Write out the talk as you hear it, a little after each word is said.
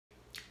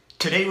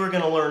Today we're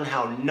going to learn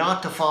how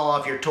not to fall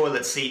off your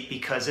toilet seat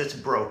because it's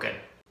broken.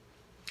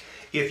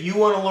 If you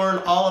want to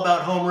learn all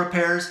about home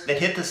repairs,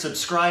 then hit the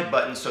subscribe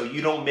button so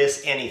you don't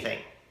miss anything.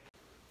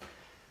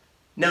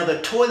 Now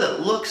the toilet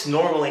looks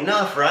normal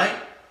enough, right?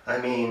 I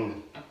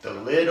mean, the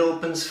lid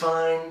opens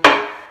fine,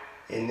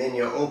 and then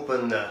you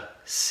open the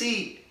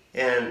seat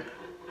and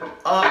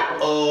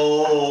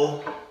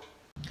uh-oh.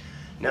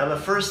 Now the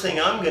first thing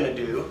I'm going to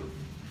do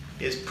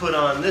is put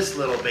on this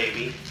little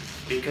baby,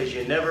 because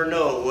you never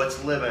know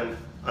what's living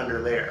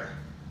under there.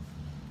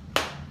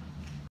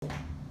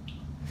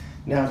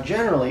 Now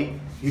generally,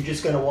 you're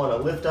just going to want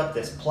to lift up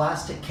this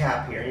plastic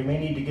cap here. You may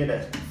need to get a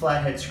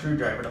flathead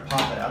screwdriver to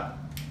pop it up.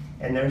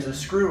 And there's a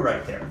screw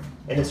right there.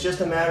 And it's just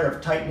a matter of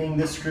tightening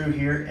this screw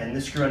here and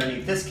this screw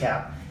underneath this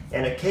cap.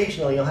 And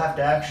occasionally you'll have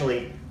to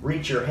actually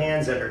reach your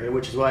hands under here,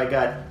 which is why I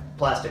got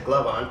plastic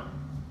glove on,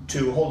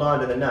 to hold on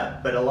to the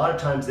nut. But a lot of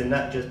times the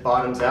nut just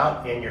bottoms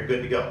out and you're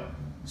good to go.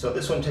 So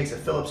this one takes a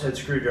Phillips head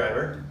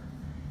screwdriver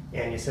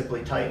and you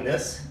simply tighten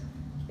this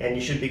and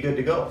you should be good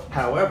to go.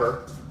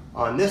 However,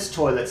 on this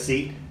toilet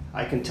seat,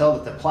 I can tell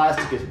that the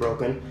plastic is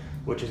broken,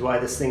 which is why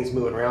this thing's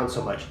moving around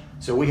so much.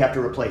 So we have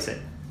to replace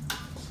it.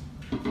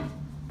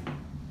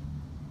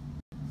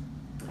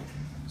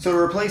 So to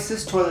replace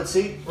this toilet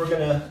seat, we're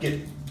going to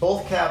get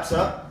both caps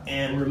up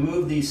and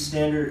remove these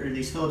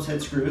these Phillips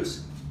head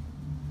screws.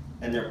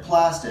 And they're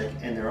plastic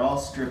and they're all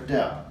stripped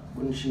out.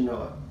 Wouldn't you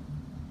know it?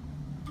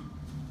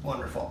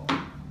 Wonderful.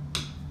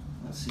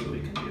 Let's see what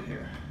we can do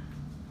here.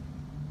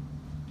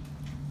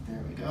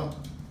 There we go.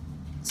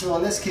 So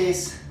in this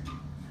case,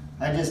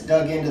 I just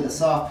dug into the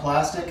soft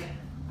plastic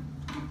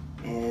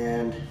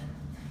and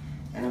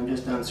I'm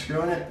just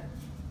unscrewing it.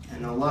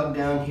 And the lug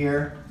down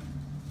here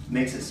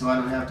makes it so I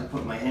don't have to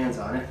put my hands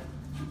on it.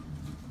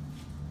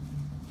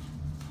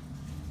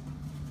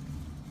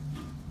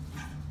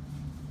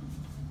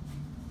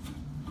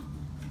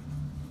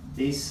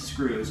 These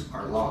screws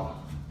are long.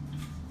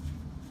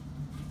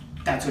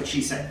 That's what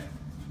she said.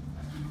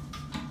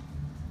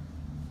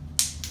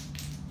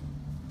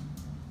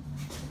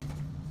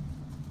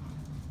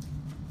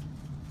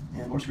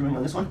 And more screwing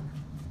on this one.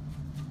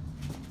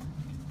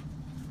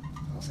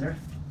 Almost there.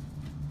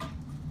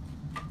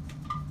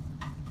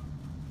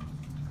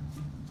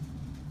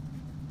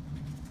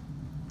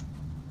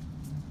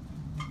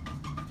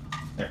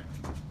 There.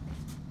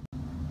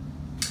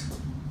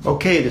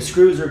 Okay, the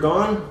screws are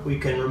gone. We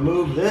can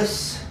remove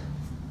this.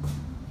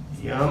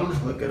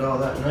 Yum, look at all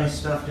that nice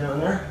stuff down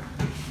there.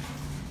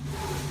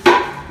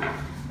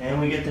 And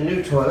we get the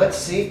new toilet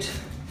seat,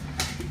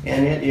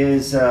 and it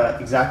is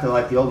exactly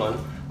like the old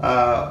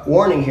one.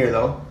 Warning here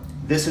though,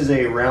 this is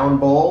a round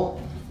bowl,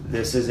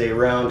 this is a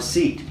round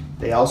seat.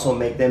 They also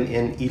make them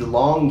in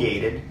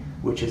elongated,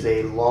 which is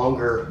a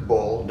longer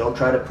bowl. Don't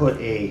try to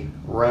put a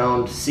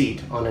round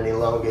seat on an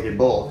elongated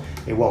bowl,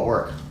 it won't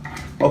work.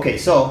 Okay,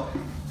 so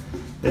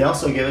they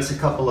also give us a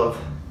couple of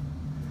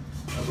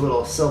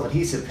little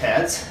self-adhesive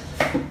pads,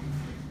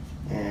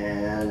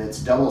 and it's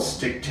double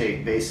stick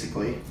tape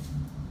basically.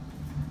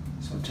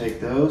 So take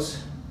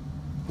those,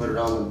 put it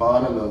on the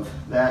bottom of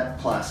that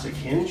plastic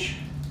hinge,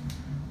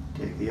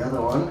 take the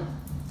other one,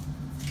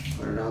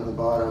 put it on the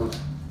bottom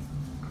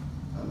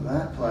of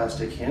that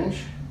plastic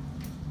hinge,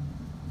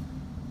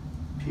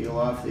 peel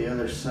off the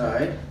other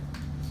side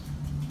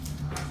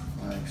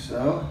like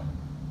so.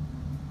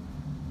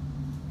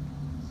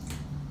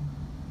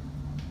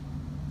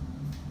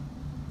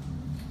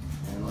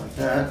 Like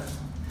that,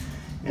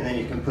 and then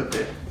you can put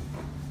the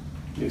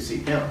new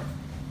seat down.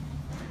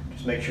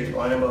 Just make sure you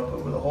line them up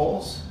over the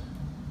holes,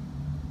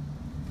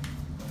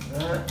 like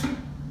that, and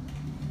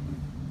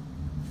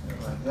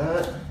like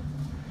that.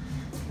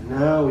 And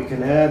now we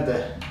can add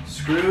the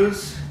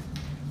screws.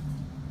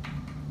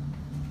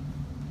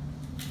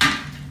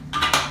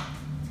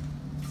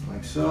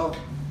 Like so,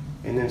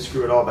 and then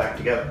screw it all back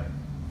together.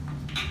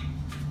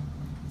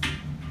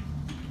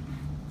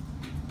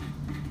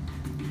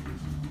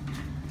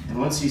 And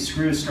once these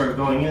screws start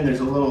going in, there's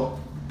a little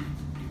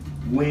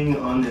wing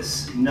on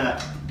this nut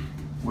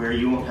where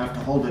you won't have to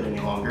hold it any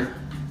longer.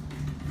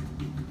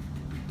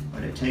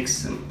 But it takes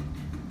some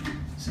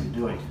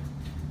doing.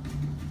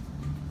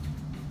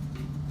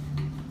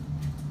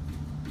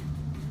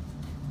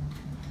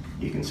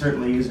 You can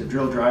certainly use a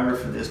drill driver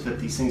for this, but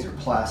these things are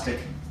plastic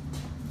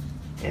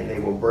and they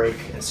will break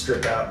and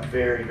strip out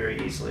very,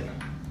 very easily.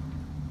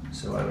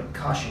 So I would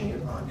caution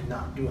you on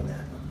not doing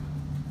that.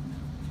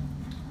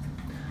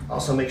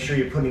 Also make sure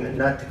you're putting the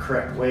nut the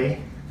correct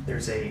way.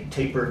 There's a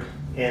tapered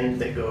end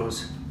that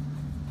goes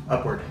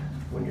upward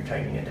when you're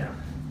tightening it down.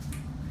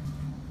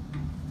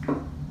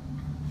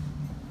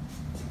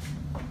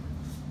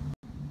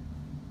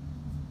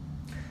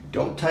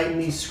 Don't tighten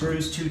these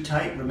screws too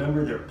tight.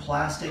 Remember, they're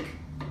plastic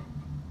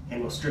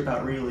and will strip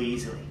out really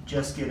easily.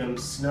 Just get them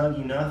snug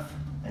enough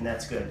and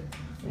that's good.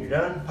 When you're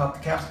done, pop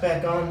the caps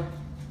back on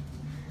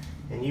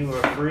and you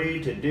are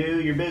free to do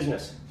your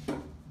business.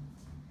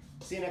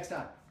 See you next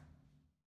time.